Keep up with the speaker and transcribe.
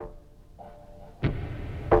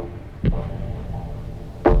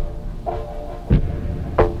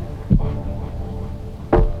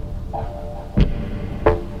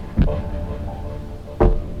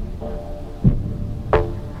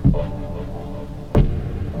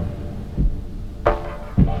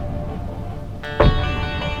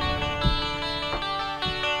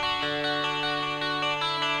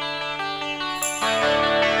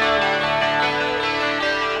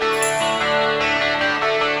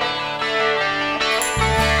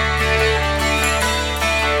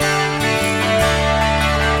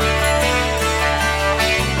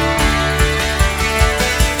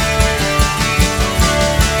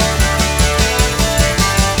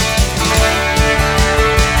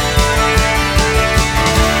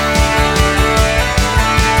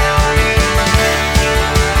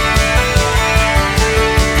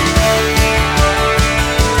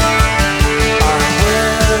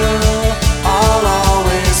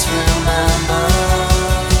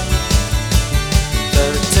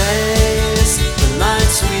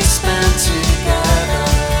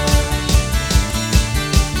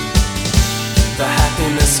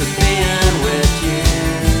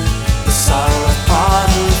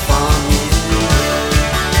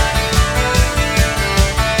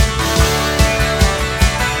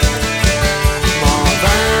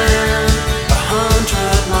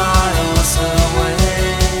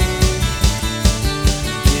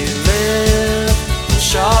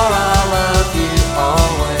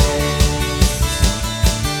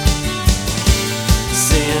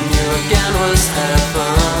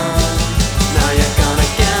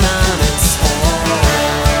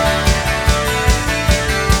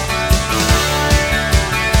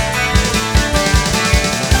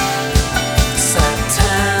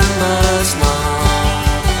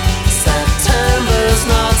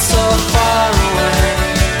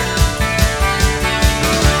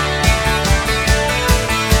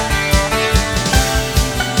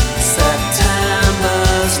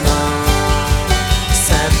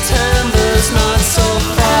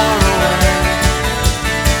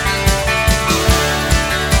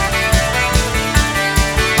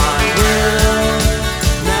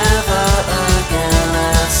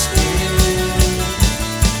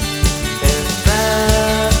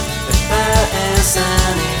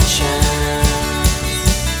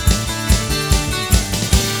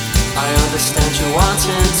understand you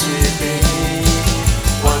wanting to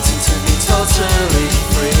be totally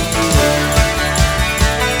free.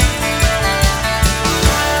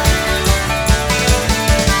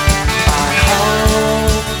 I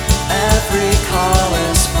hope every call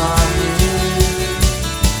is from you.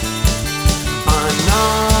 I'm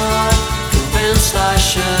not convinced I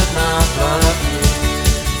should not love you.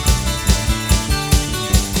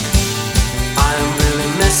 I'm really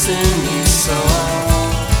missing you so,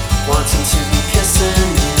 wanting to be kissing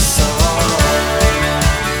you so.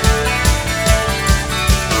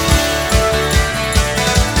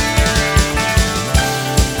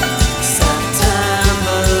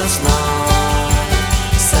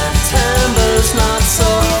 September's not so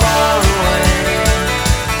far away.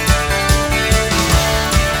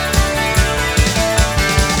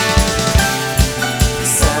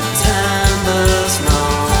 September's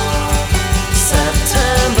not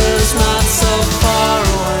so far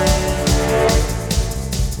away.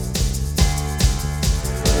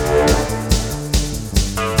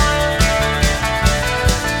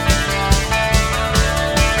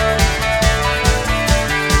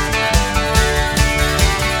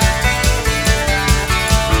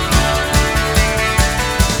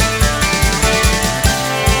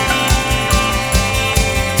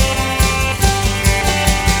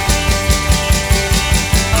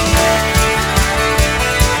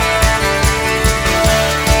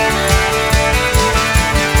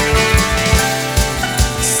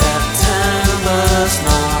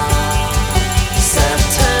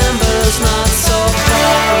 September's not so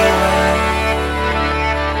far away.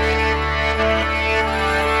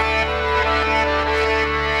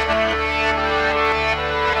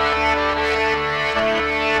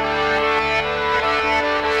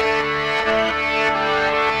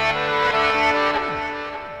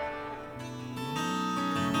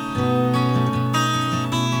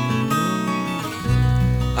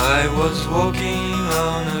 I was walking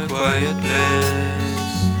on a quiet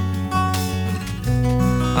place.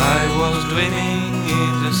 I was dreaming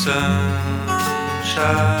in the sunshine.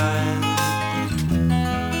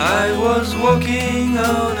 I was walking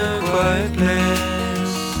on a quiet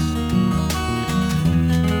place.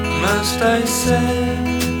 Must I say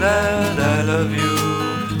that I love you,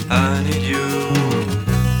 I need you?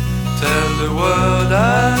 Tell the world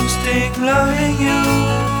I'm still loving you.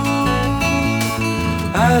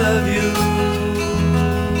 I love you,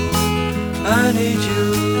 I need you.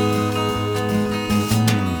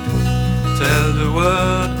 Tell the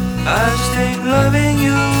world I'm still loving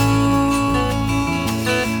you.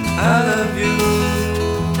 I love you,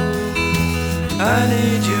 I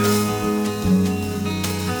need you.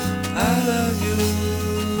 I love you,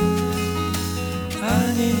 I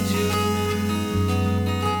need you.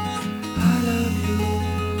 I love you.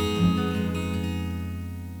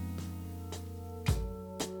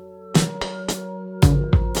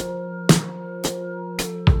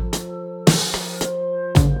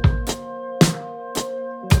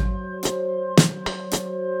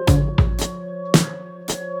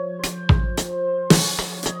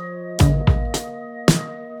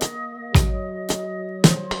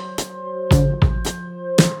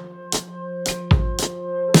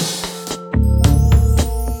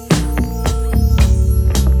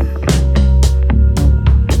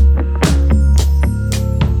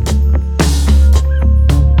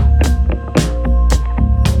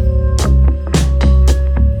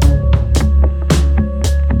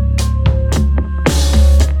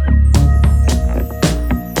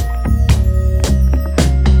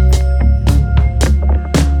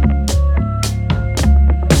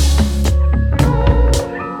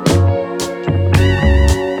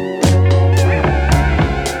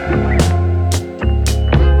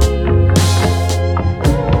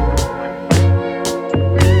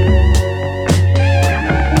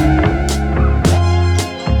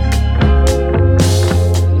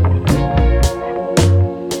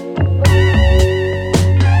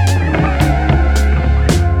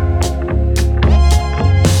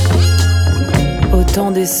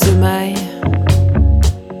 Des semailles,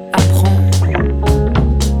 apprends.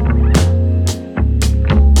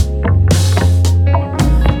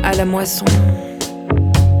 À la moisson,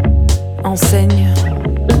 enseigne.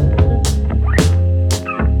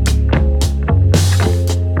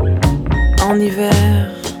 En hiver,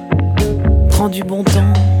 prends du bon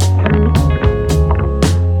temps.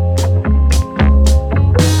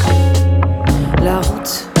 La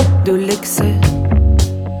route de l'excès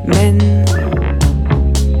mène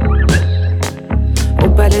au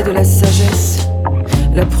palais de la sagesse.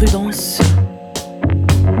 La prudence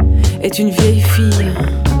est une vieille fille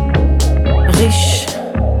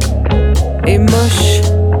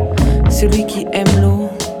Celui qui aime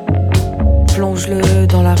l'eau, plonge-le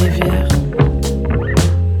dans la rivière.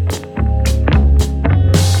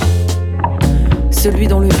 Celui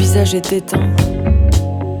dont le visage est éteint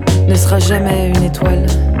ne sera jamais une étoile.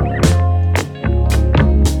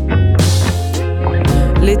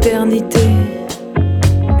 L'éternité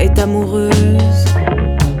est amoureuse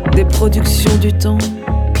des productions du temps.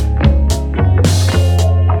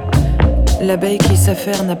 L'abeille qui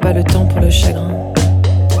s'affaire n'a pas le temps pour le chagrin.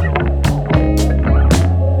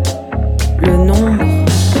 Le nombre,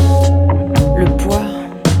 le poids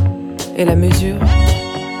et la mesure,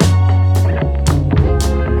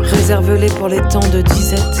 réserve-les pour les temps de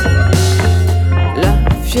disette. La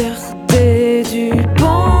fierté du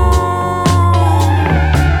pan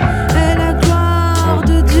et la gloire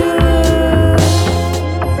de Dieu.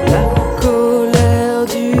 La colère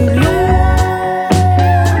du lion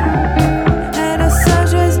et la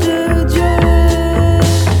sagesse de Dieu.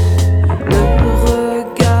 Le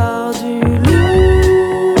regard du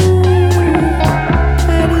loup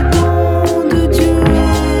et le don de Dieu.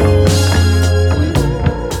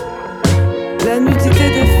 La nudité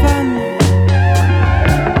des femmes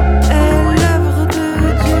est l'œuvre de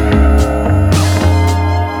Dieu.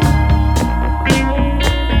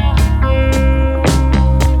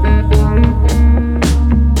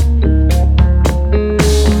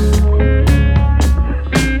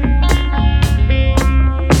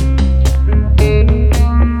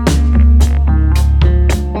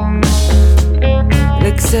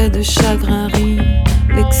 L'excès de chagrin rit,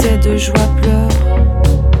 l'excès de joie pleure.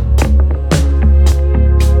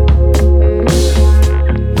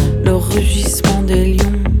 Le rugissement des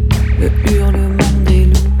lions, le hurlement des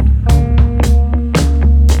loups,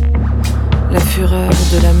 la fureur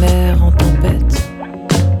de la mer en tempête.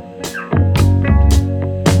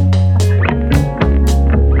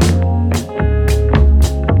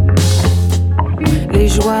 Les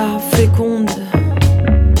joies fécondent,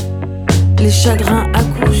 les chagrins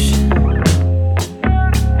accouchent.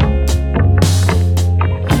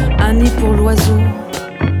 Un nid pour l'oiseau,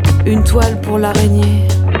 une toile pour l'araignée,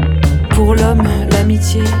 pour l'homme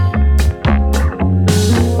l'amitié.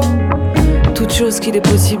 Toute chose qu'il est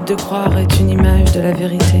possible de croire est une image de la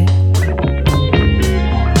vérité.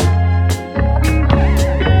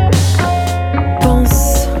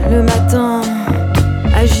 Pense le matin,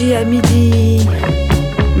 agis à midi,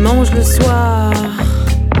 mange le soir,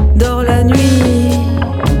 dors la nuit.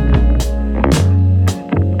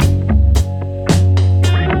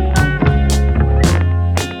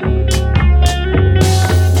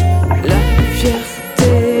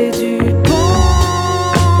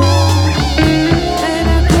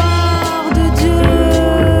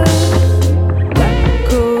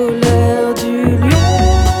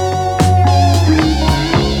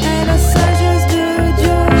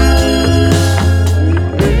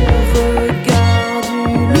 Regard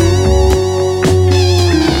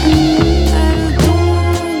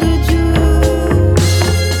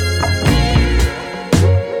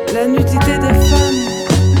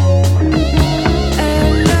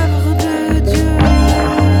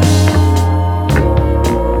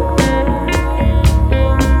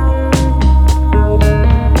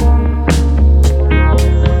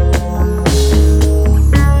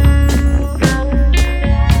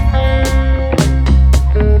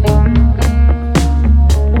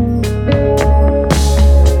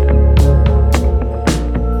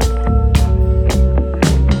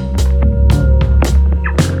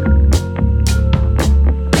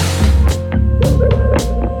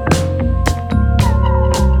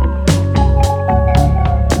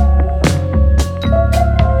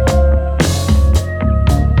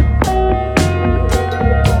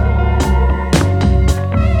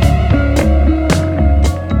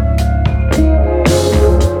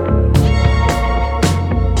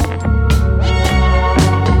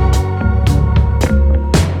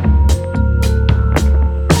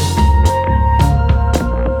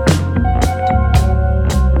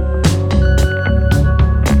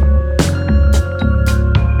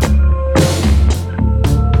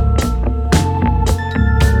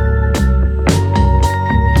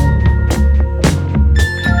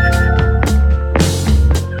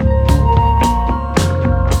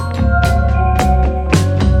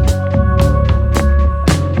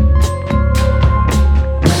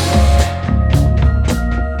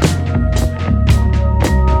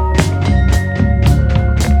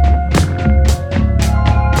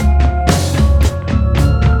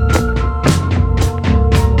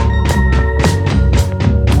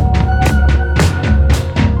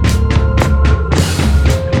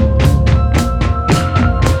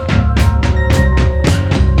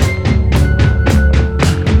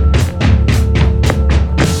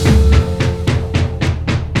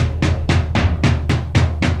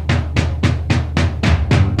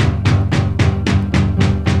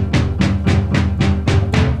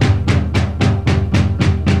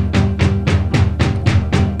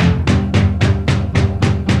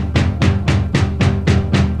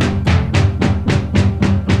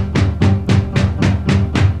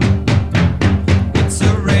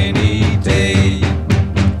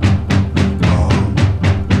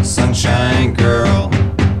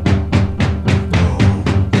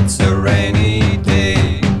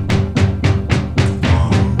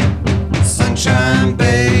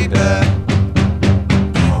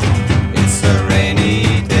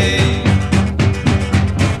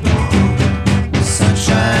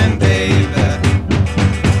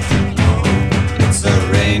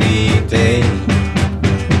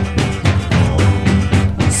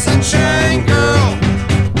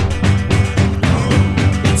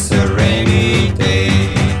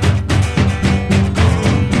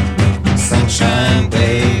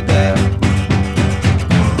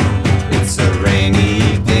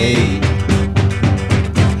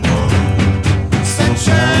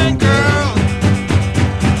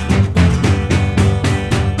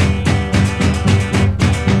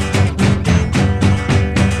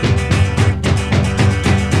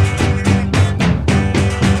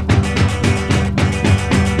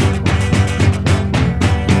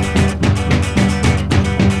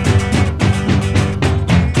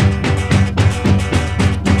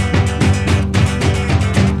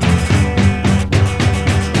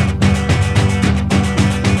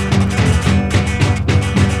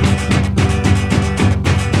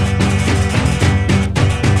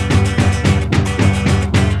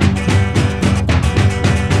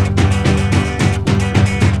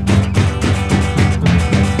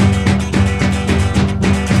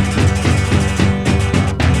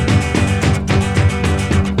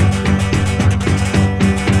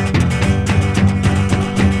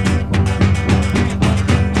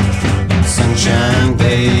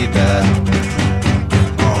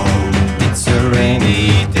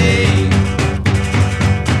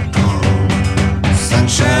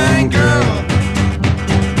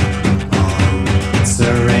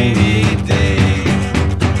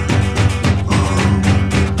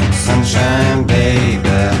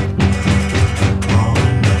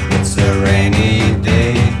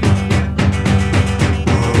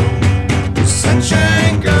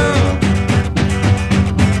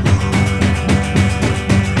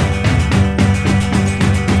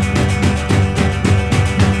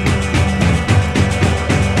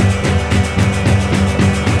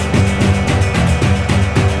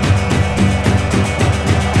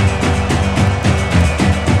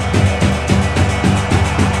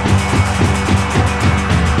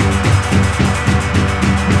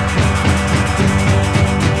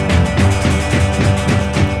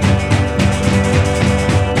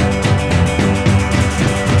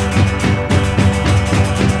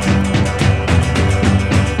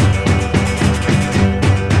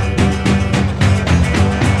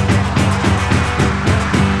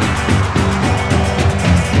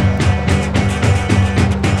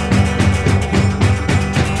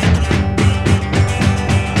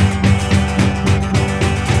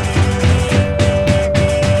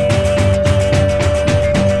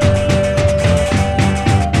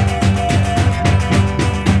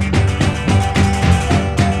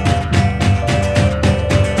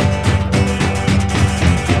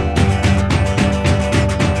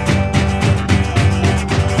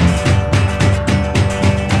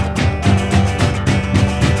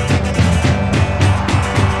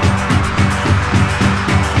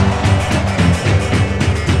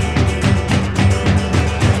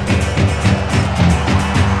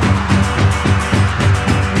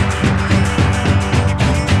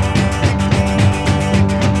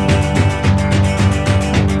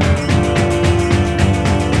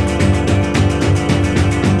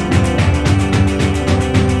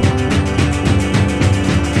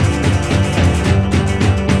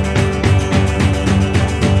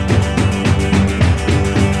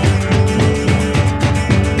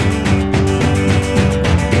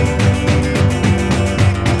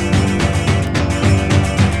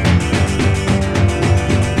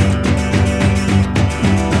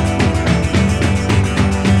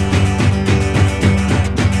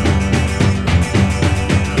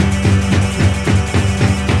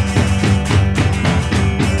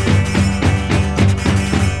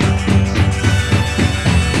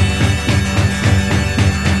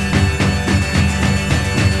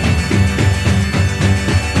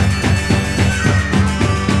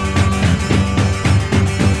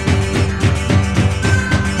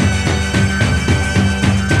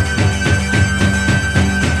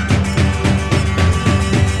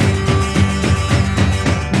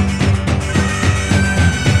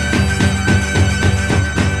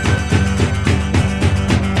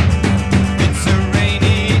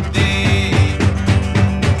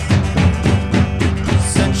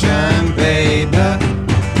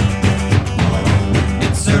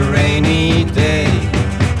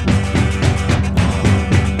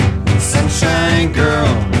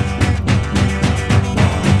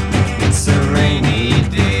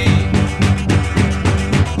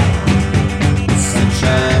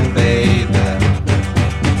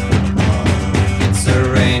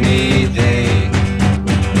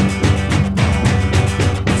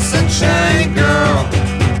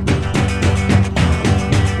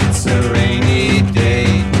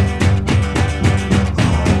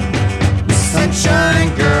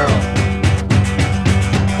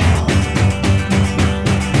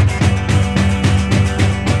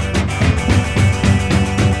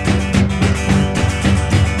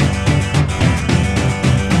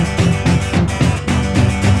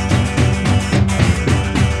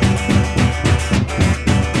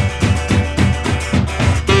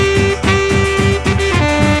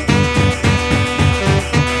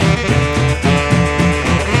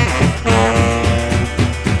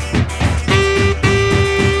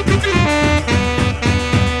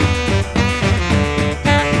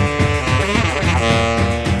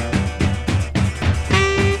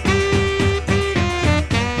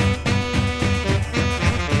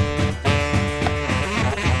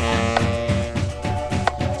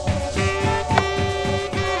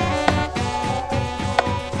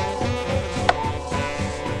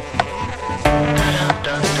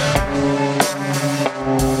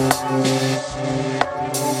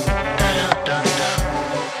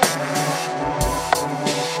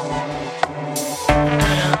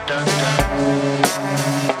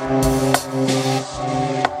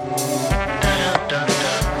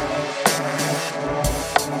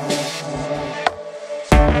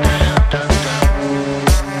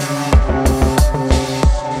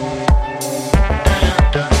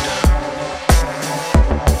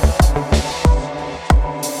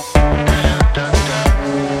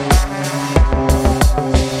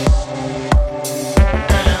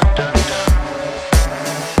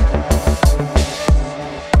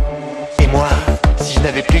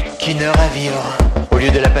n'avais plus qu'une heure à vivre. Au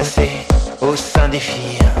lieu de la passer au sein des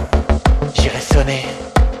filles, j'irai sonner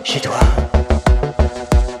chez toi.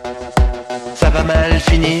 Ça va mal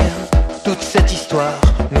finir, toute cette histoire.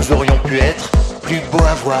 Nous aurions pu être plus beaux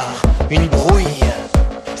à voir. Une brouille,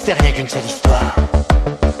 c'est rien qu'une seule histoire.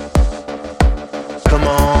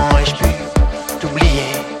 Comment ai-je pu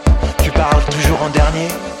t'oublier? Tu parles toujours en dernier,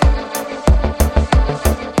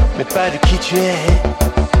 mais pas de qui tu es.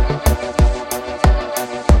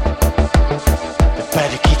 Mais pas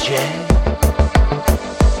de qui tu es.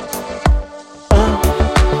 On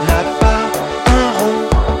n'a pas un rond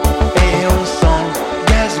et on sent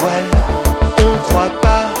le gasoil. On croit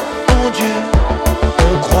pas en Dieu,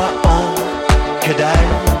 on croit en que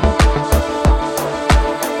dalle.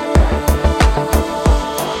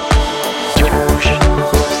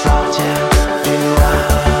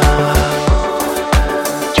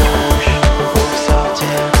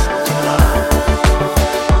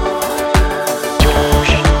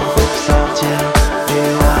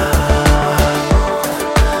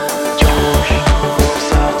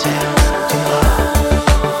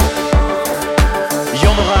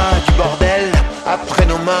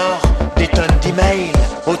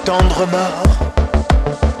 Autant de remords.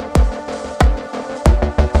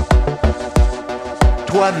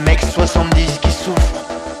 Toi mec 70 qui souffre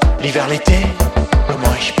l'hiver l'été,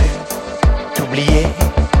 comment ai-je pu t'oublier?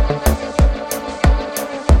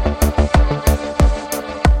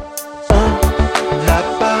 On n'a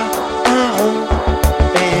pas un rond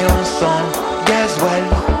et on sent le gasoil.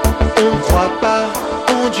 On croit pas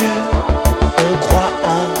en Dieu, on croit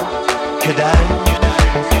en que dalle.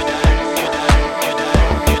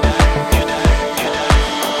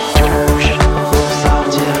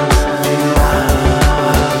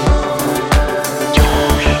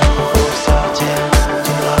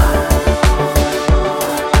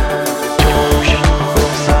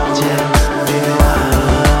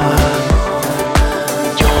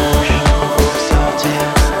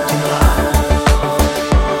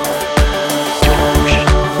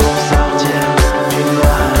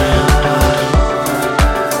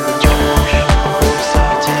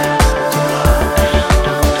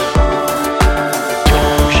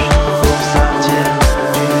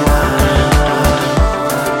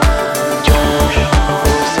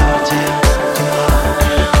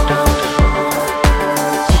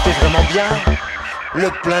 Le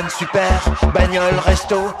plein de super, bagnole,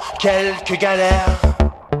 resto, quelques galères.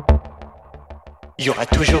 Il y aura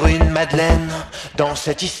toujours une Madeleine dans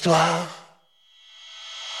cette histoire.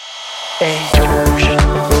 Et je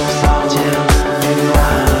veux sortir du noir.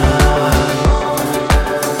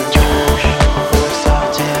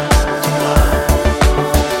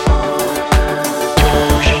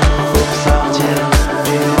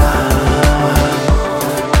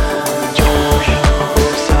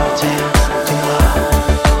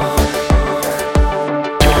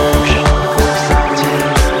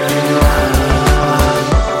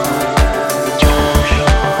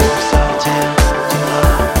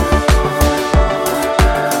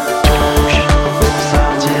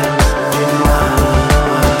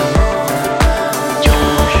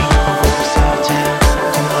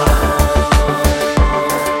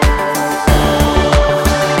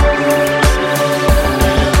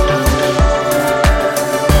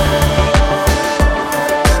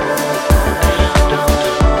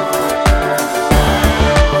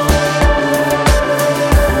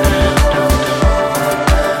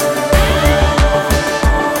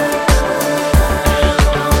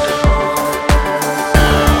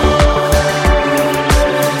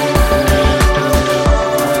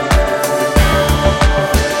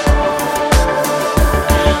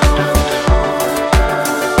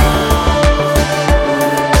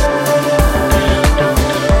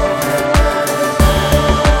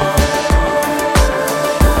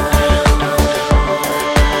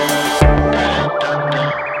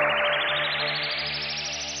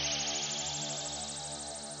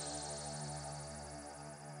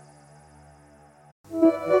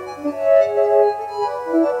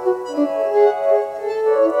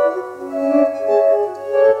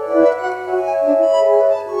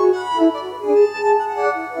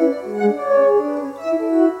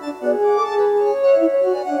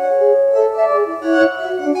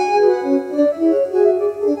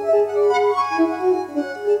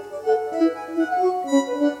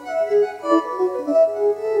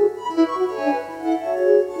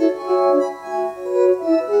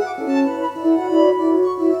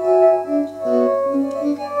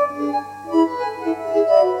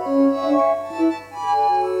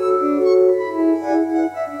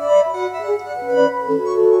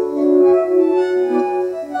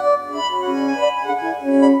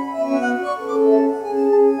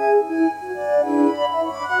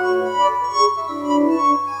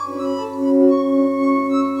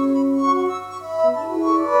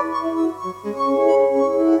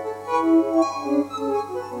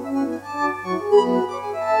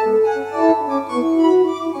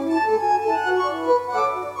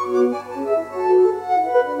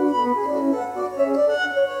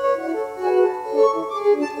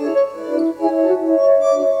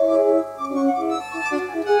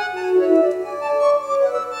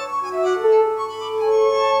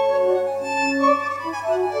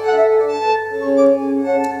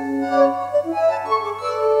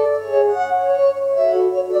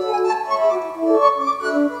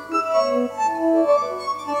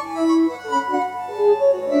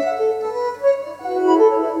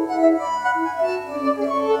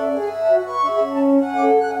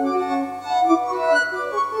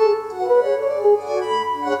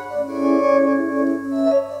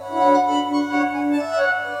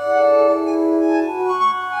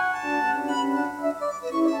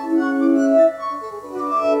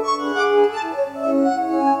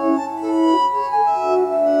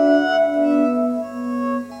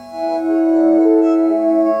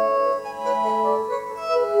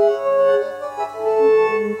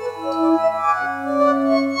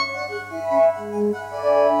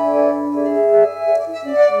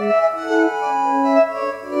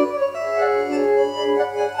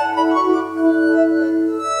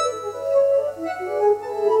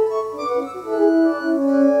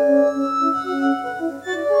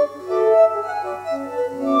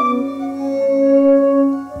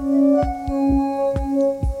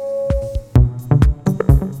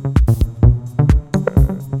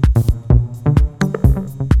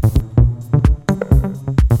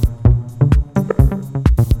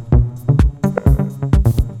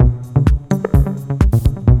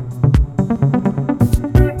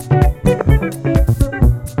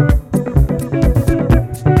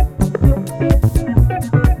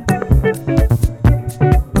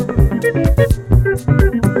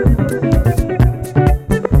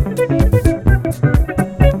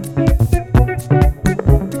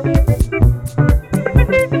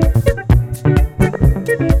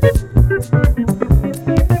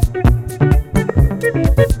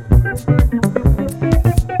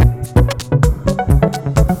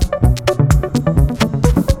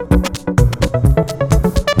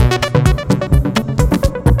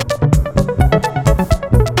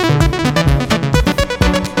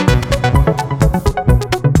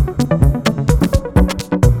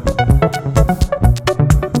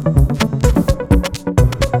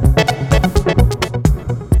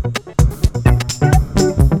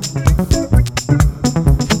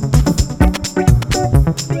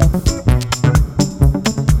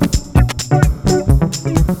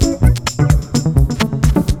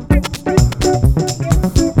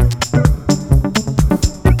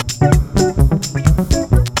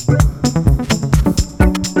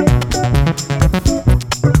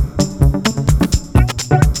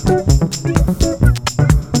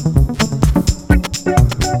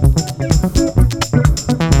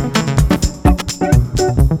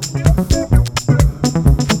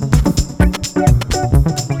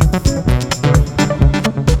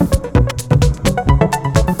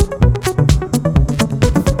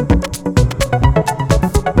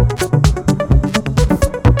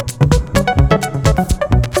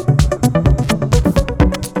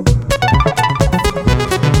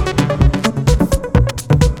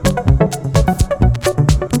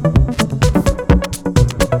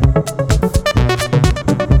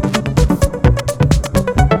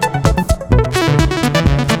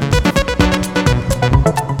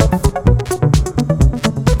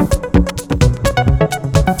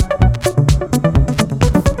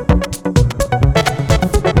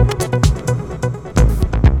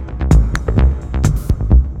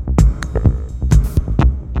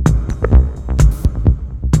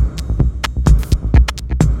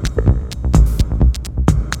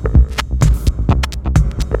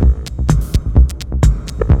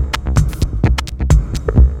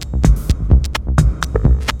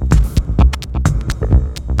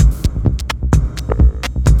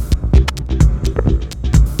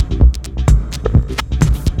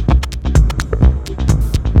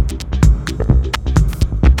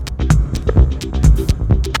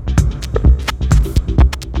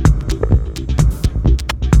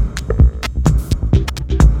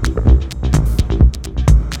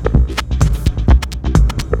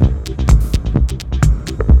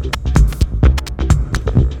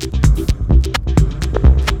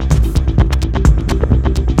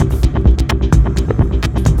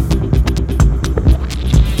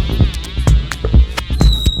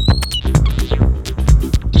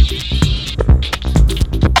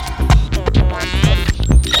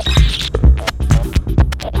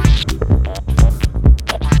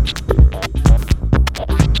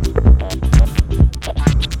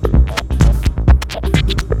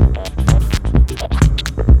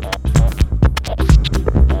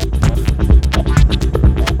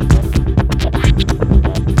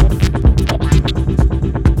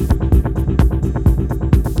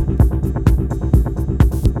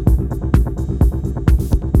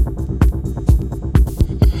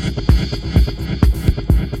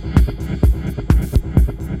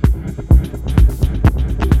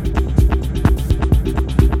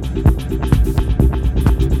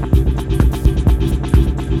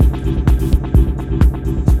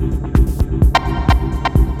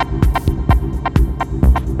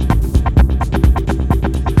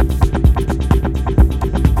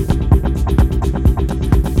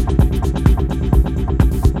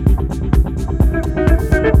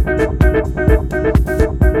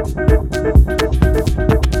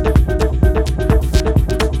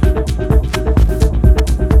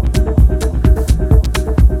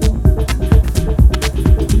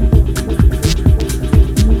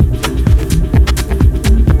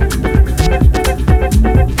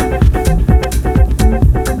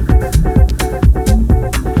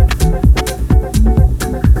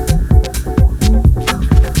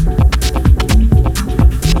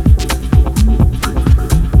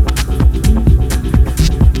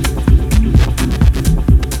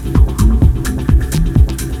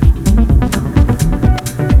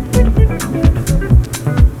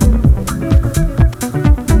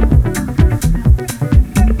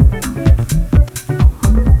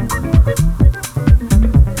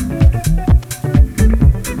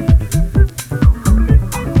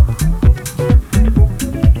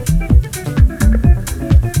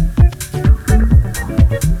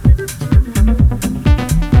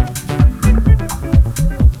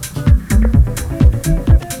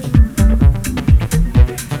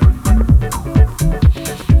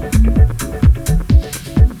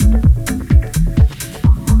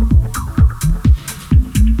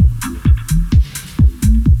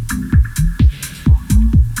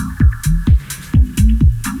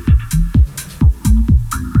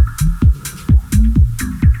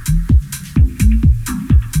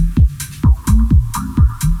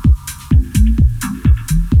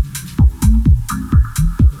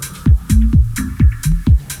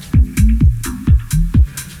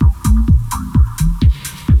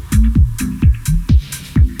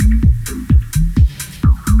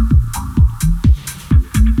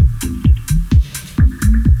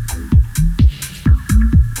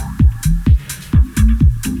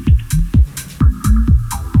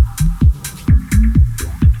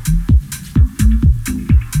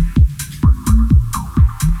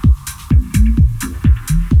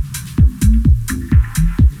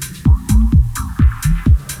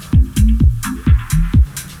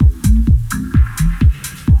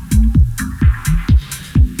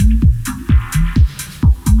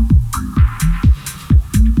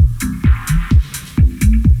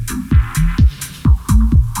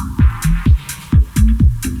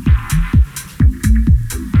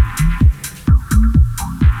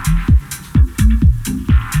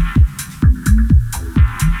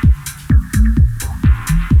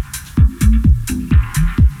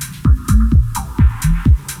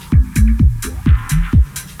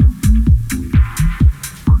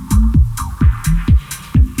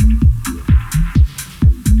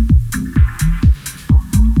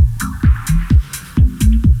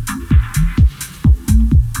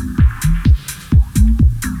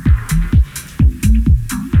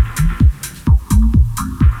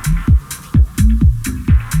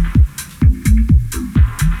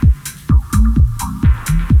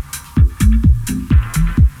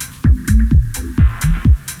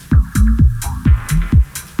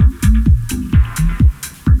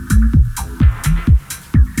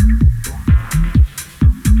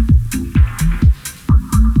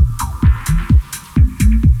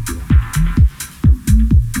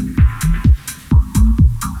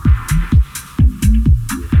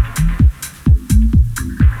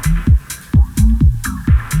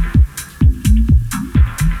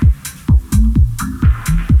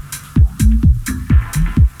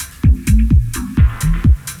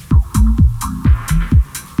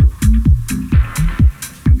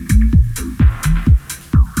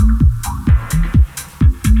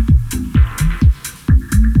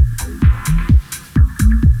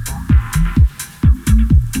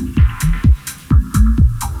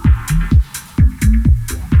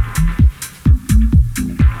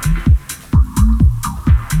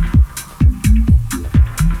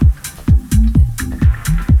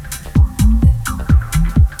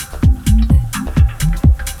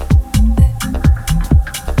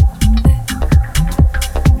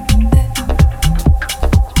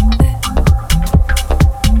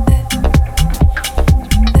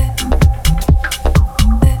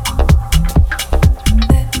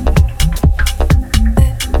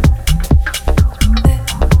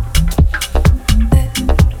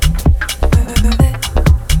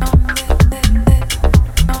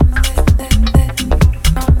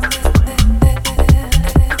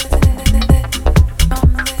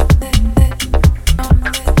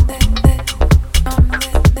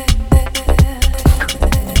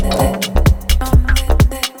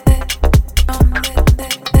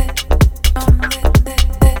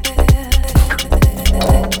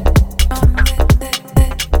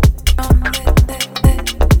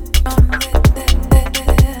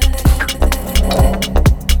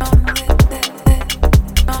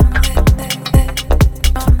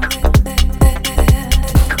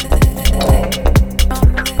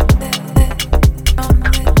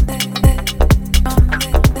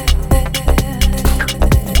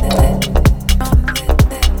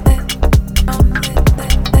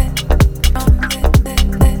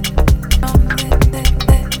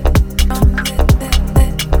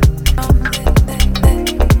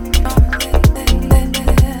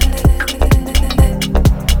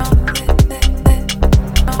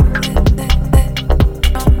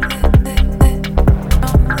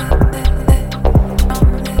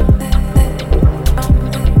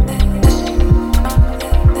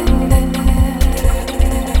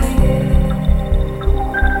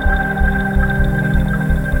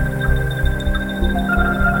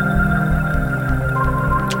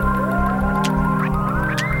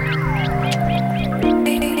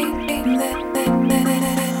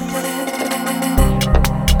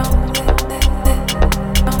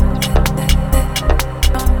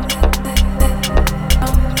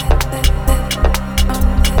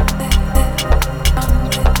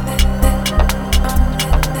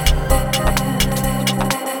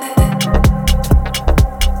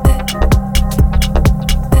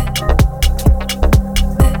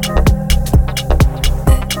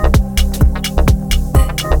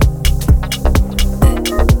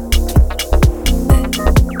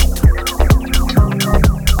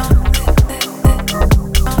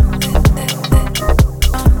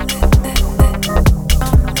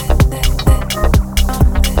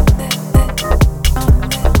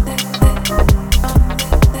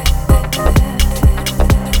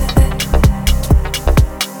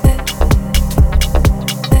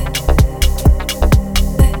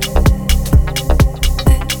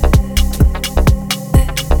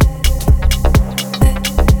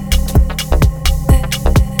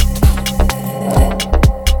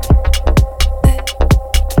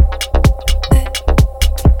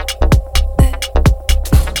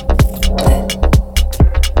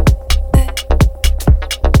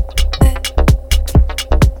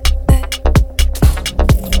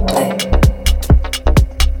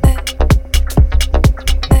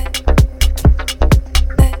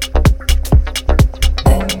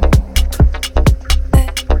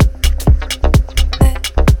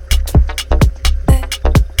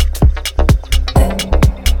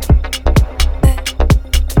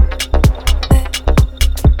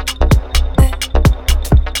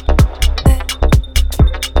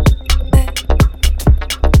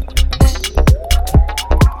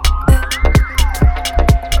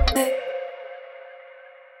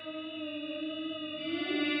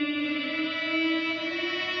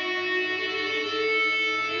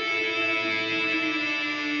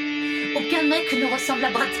 mec nous ressemble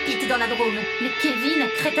à Brad Pitt dans la Drôme. Mais Kevin,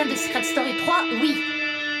 crétin de Secret Story 3, oui.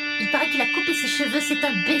 Il paraît qu'il a coupé ses cheveux, c'est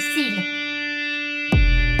imbécile.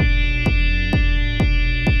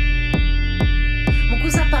 Mon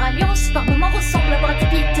cousin par alliance, par moments, ressemble à Brad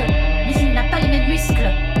Pitt, mais il n'a pas les mêmes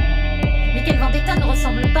muscles. Michael Vendetta ne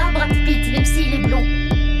ressemble pas à Brad Pitt, même s'il est blond.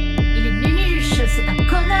 Il est nunuche, c'est un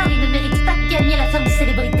connard, il ne mérite pas de gagner la femme de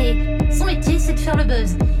célébrité. Son métier, c'est de faire le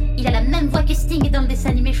buzz. Il a la même voix que Sting dans le dessin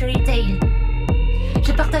animé Fairy Tail.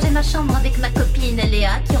 J'ai partagé ma chambre avec ma copine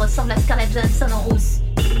Léa, qui ressemble à Scarlett Johansson en rousse.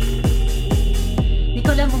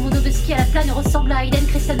 Nicolas, mon mono de ski à la plane, ressemble à Hayden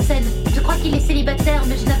Christensen. Je crois qu'il est célibataire,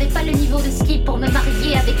 mais je n'avais pas le niveau de ski pour me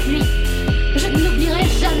marier avec lui. Je ne l'oublierai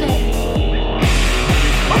jamais.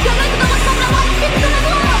 Aucun mec ne ressemble à Brad Pitt dans la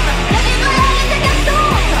Drôme. La vie réelle est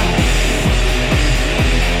agaçante.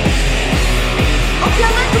 Aucun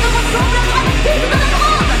mec ne ressemble à Brad Pitt dans la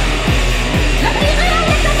Drôme. La vie réelle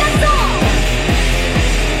est agaçante.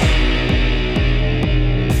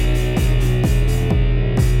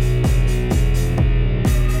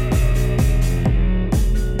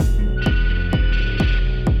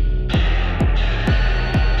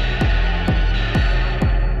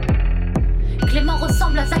 Clément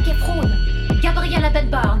ressemble à Zac Efron, Gabriel à Ben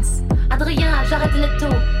Barnes, Adrien à Jared Leto.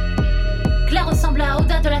 Claire ressemble à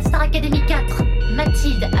Oda de la Star Academy 4,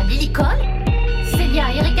 Mathilde à Lily Cole, Célia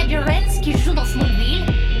à Erika Durance qui joue dans Smallville.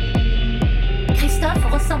 Christophe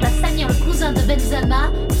ressemble à Samir, le cousin de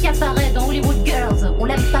Benzema qui apparaît dans Hollywood Girls. On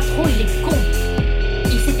l'aime pas trop, il est con.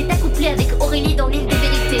 Il s'était accouplé avec Aurélie dans l'île des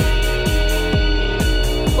vérités.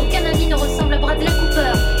 Aucun ami ne ressemble à Bradley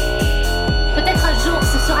Cooper. Peut-être un jour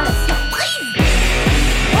ce sera la surprise.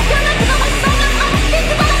 Aucun mec ne ressemble à Brad Pitt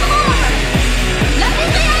dans la Drôme. La vie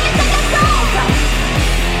réelle est agaçante.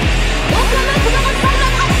 Aucun mec ne ressemble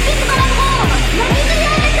à Brad Pitt dans la Drôme. La vie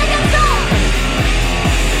réelle est agaçante.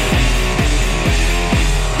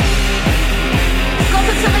 Quand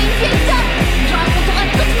je serai une vieille dame, je raconterai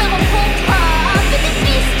toutes mes rencontres à un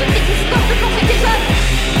petit-fils, toutes les histoires de quand j'étais jeune.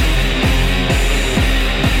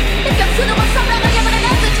 Et personne ne ressemble à Ryan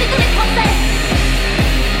Reynolds de chez tous les Français.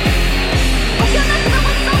 Aucun mec ne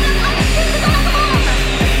ressemble à Brad Pitt dans la Drôme.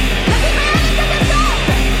 La vie réelle est agaçante.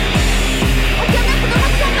 Aucun mec ne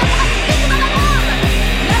ressemble à Brad Pitt dans la Drôme.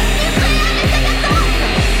 La vie réelle est agaçante.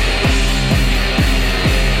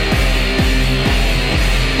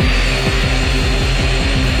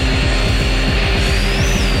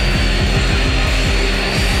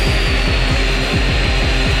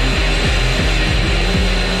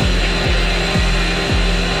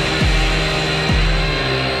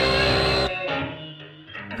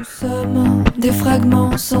 Nous sommes des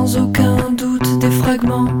fragments, sans aucun doute, des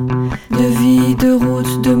fragments de vie, de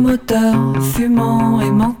route, de moteur, fumant et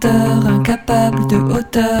menteur, incapables de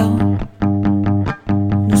hauteur.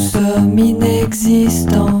 Nous sommes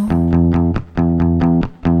inexistants.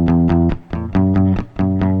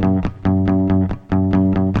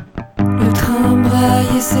 Le train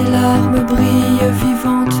braille et ses larmes brillent,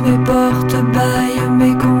 vivantes mes portes baillent,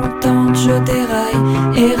 mécontentes je déraille,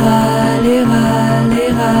 et râle, et râle,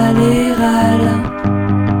 et râle, et râle.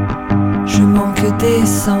 Je manque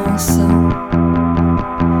d'essence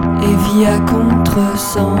et vis à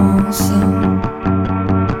contresens.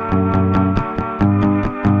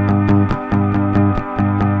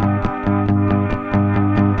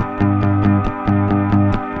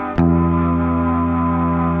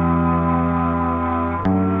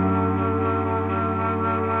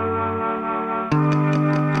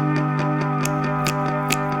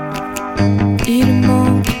 Il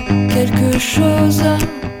manque quelque chose,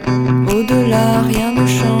 au-delà rien ne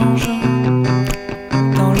change.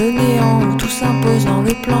 Dans le néant où tout s'impose, dans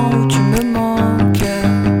le plan où tu me manques,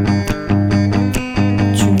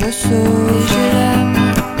 tu me sauves. Et j'ai l'âme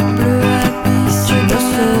bleue abysse, tu me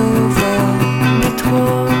sauves.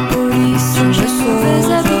 Métropolis, tu me sauves.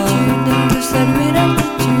 Mauvaise habitude de saluer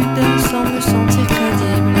l'altitude sans me sentir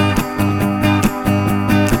crédible.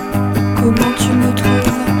 Comment tu me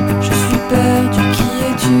trouves? Je suis perdu, qui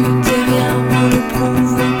es-tu? T'es rien, moi le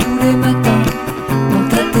prouve tous les matins.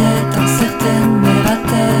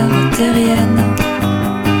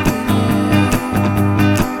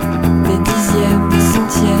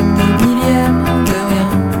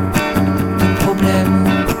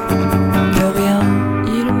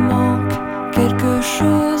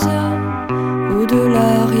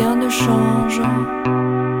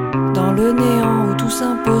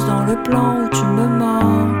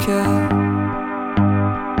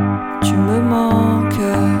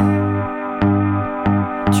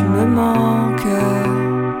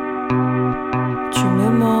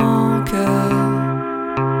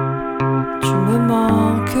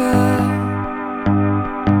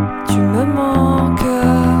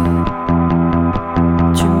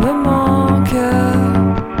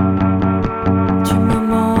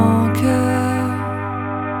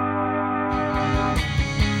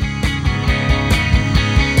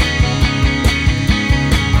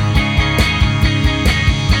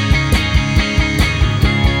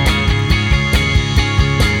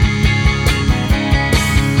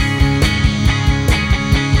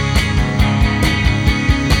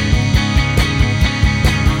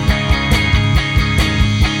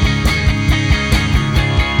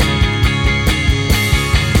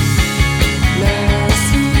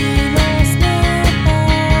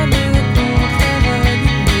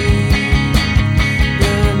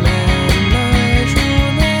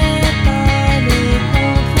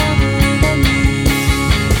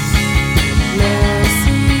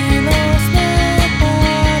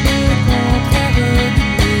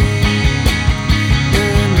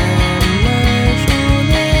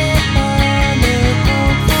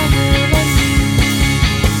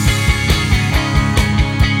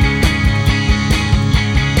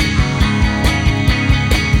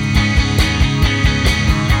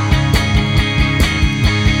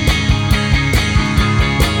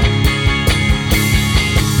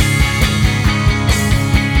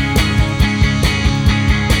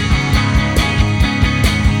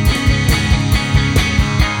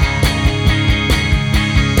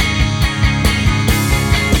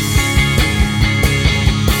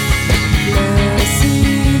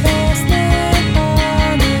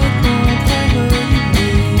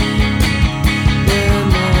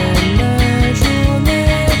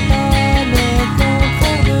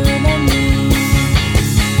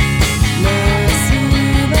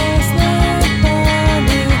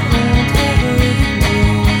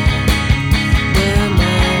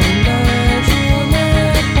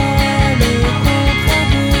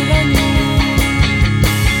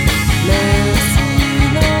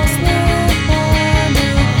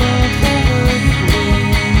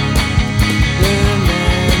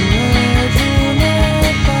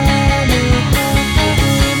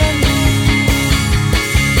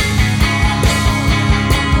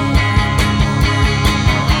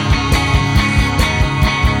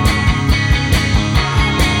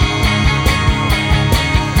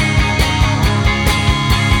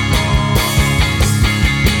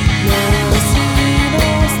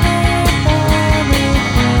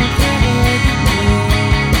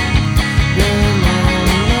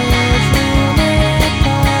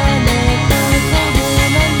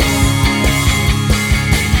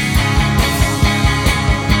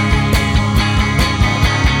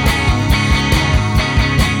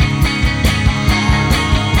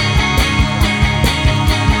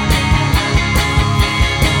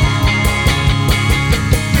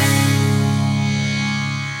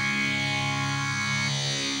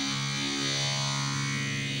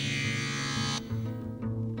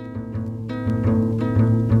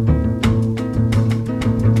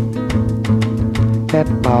 É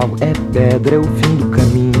pau, é pedra, é o fim do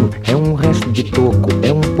caminho. É um resto de toco,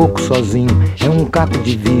 é um pouco sozinho. É um caco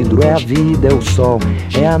de vidro, é a vida, é o sol.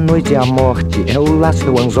 É a noite, é a morte, é o laço, é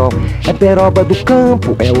o anzol. É peroba do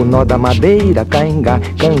campo, é o nó da madeira. Caingá,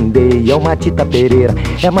 candeia, é uma tita pereira.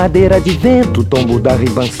 É madeira de vento, tombo da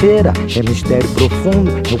ribanceira. É mistério profundo,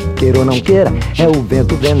 é o queira ou não queira. É o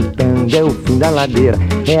vento ventando, é o fim da ladeira.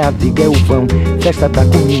 É a viga, é o vão, festa da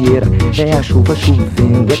comieira. É a chuva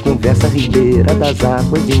chovendo, é conversa ribeira das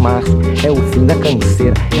águas de março. É o fim da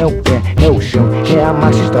canseira, é o pé, é o chão, é a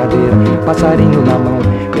marcha estradeira. Passarinho na mão,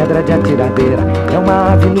 pedra de atiradeira. É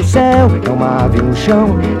uma ave no céu, é uma ave no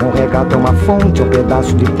chão. É um regato, é uma fonte, é um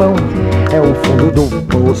pedaço de pão. É o fundo do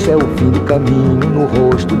poço, é o fim do caminho. No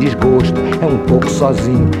rosto, desgosto, é um pouco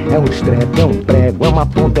sozinho. É um estrepe, é um prego, é uma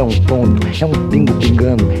ponta, é um ponto. É um pingo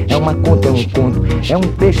pingando, é uma conta, é um conto. É um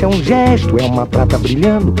peixe, é um gesto, é uma prata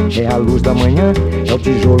brilhando. É a luz da manhã, é o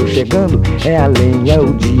tijolo chegando. É a lenha, é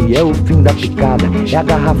o dia, é o fim da picada. É a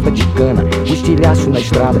garrafa de cana, o estilhaço na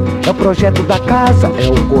estrada. É o projeto da casa, é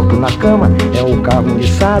o corpo na cama. É o carro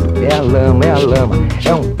enguiçado, é a lama, é a lama.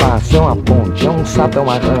 É um passo, é uma ponte, é um sapo, é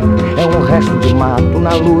uma rama. É um resto de mato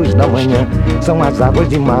na luz da manhã. São as águas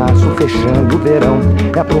de março fechando o verão.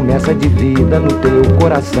 É a promessa de vida no teu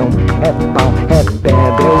coração. É pau, é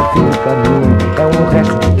pedra, é o fim do caminho. É um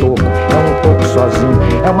resto de toco, é um pouco sozinho.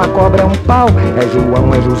 É uma cobra, é um pau, é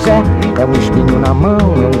João, é José. É um espinho na mão,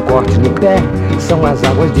 é um corte no pé. São as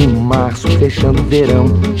águas de março fechando o verão.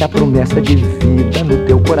 É a promessa de vida no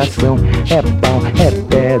teu coração. É pau, é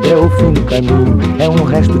pedra, é o fim do caminho. É um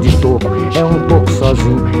resto de toco, é um pouco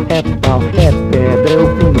sozinho. É pau, é pedra, é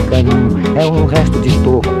o fim do caminho. É um resto de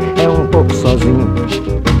toco, é um pouco sozinho.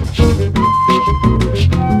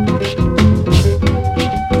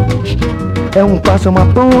 É um passo, é uma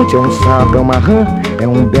ponte, é um sapo, é uma rã. É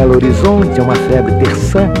um belo horizonte, é uma febre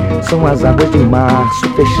terçã. São as águas de março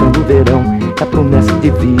fechando o verão. É a promessa de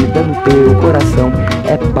vida no teu coração.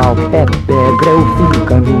 É pau, é pedra, é o fim do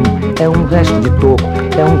caminho. É um resto de toco,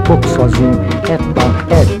 é um pouco sozinho. É pau,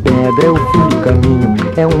 é pedra, é o fim do caminho.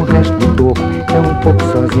 É um resto de toco, é um pouco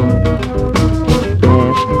sozinho.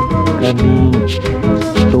 Pedra, caminho,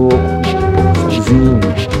 toco, pouco sozinho.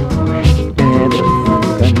 Pedra,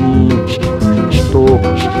 caminho, toco,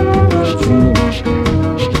 sozinho.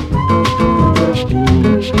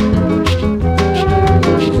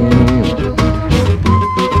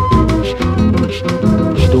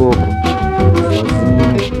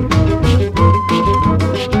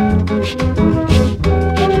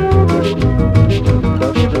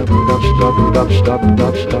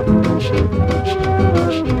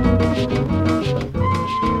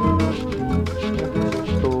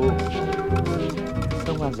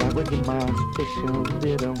 São as águas de março fechando o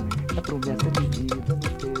verão. A promessa de vida no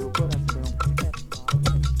teu coração.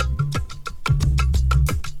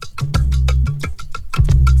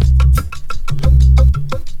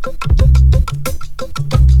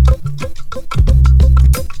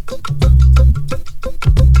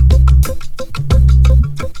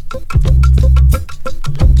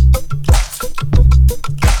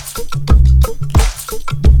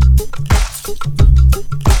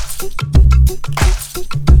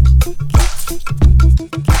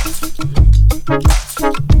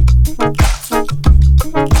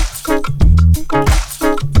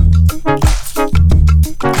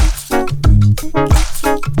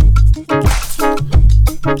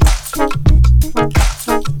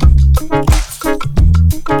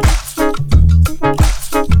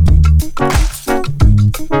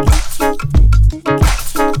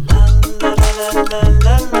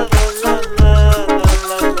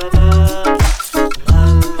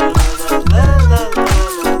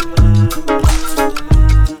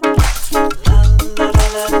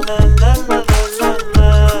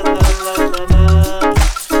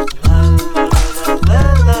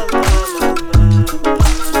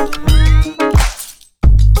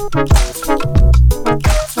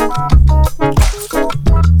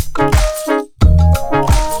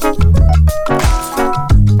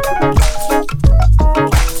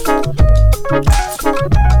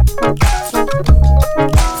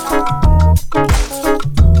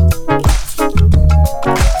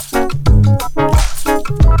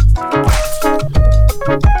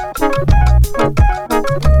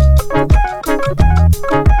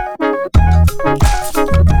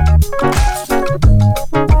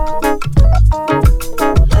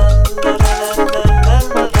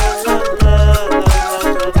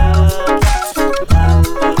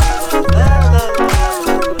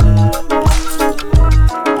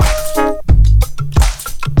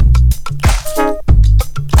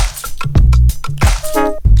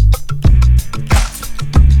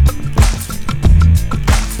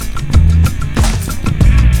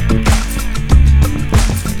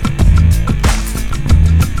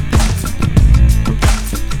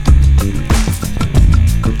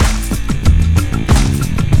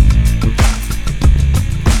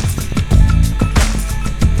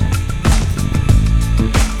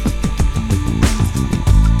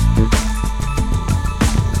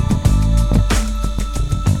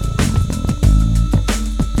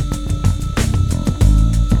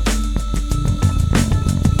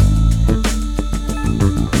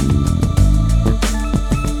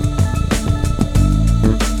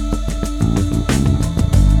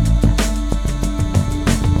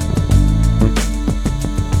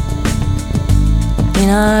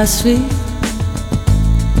 our sleep,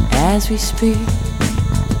 as we speak,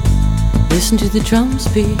 listen to the drums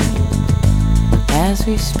beat, as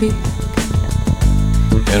we speak.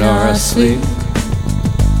 In our sleep,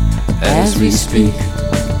 as we speak,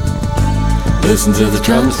 listen to the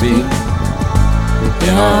drums beat.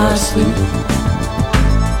 In our sleep.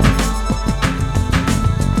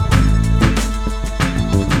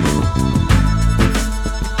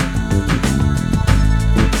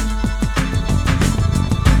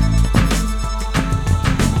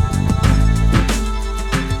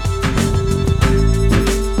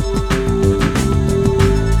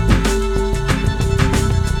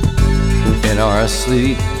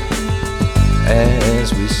 Asleep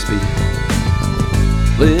as we speak,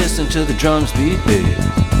 listen to the drums beat, babe.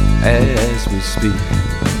 As we speak,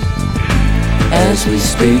 as we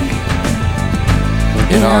speak,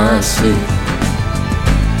 in our sleep,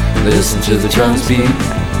 listen to the drums beat,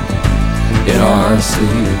 in our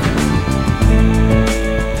sleep.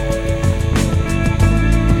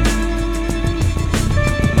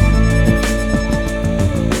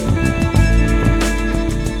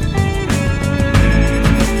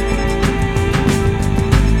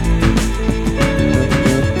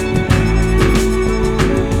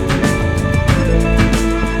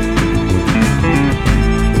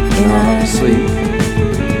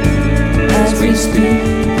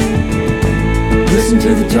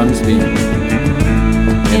 To the drums beat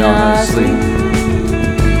in our sleep,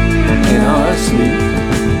 in our sleep,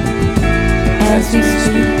 as we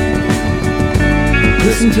speak.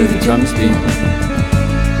 Listen to the drums beat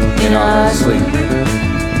in our sleep.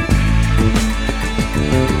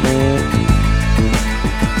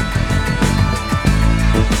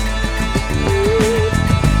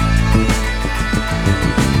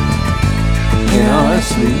 In our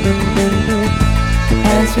sleep,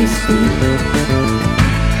 as we speak.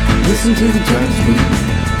 Listen to the drums beat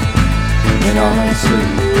in our sleep.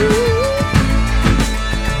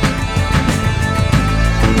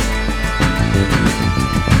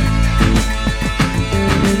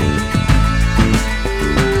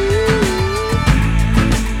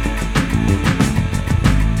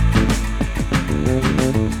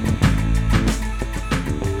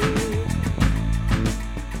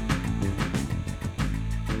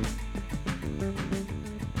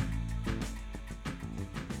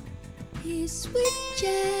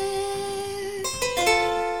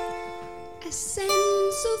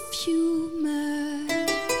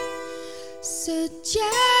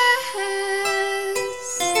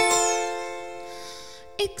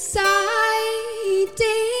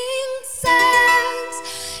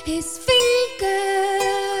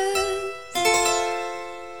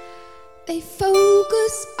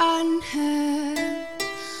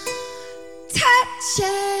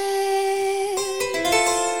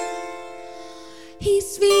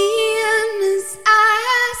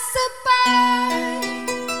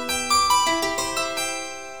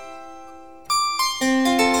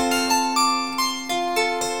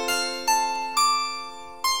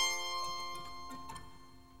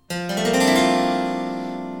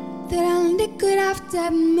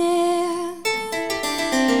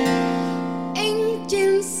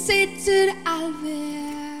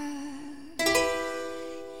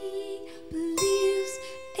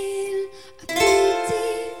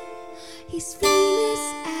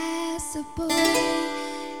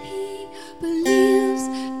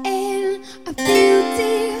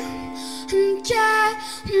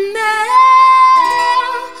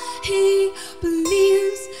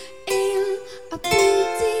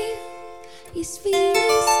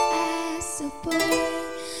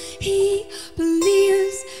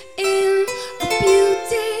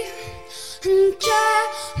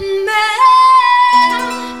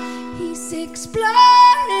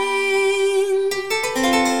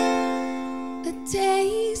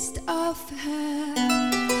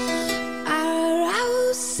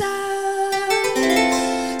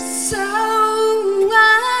 So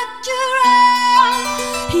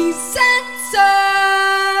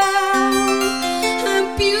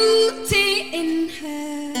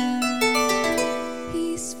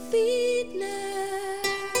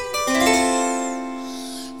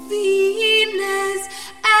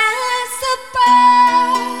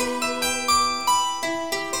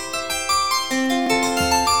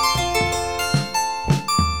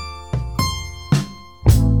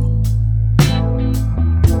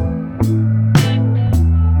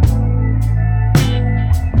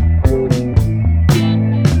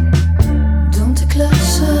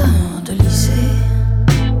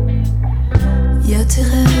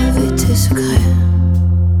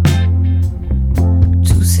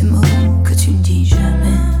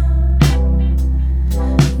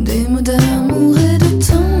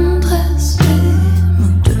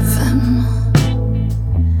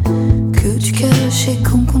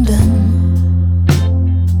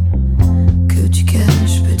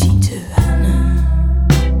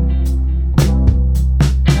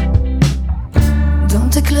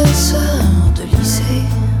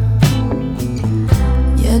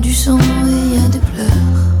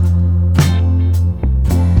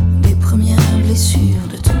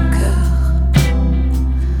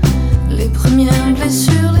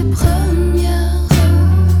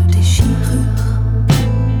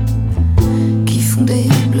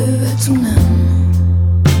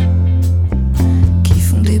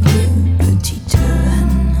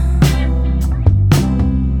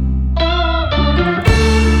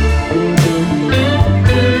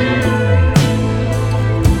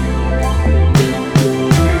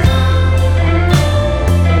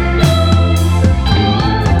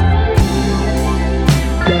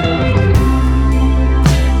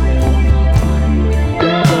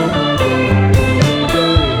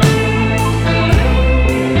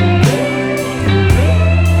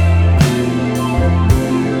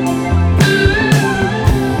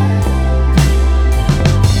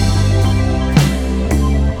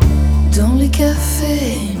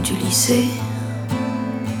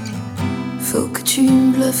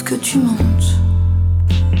tu montes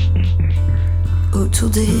autour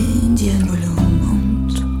des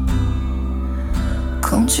diabolomantes.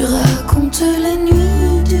 Quand tu racontes la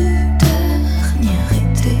nuit du dernier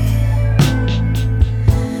été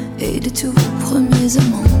et des tout premiers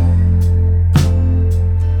amants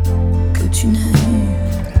que tu n'as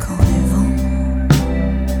eu qu'en rêvant.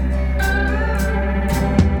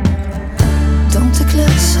 Dans tes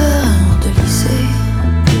classeurs de lycée,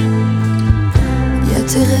 y'a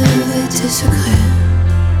tes rêves et tes secrets.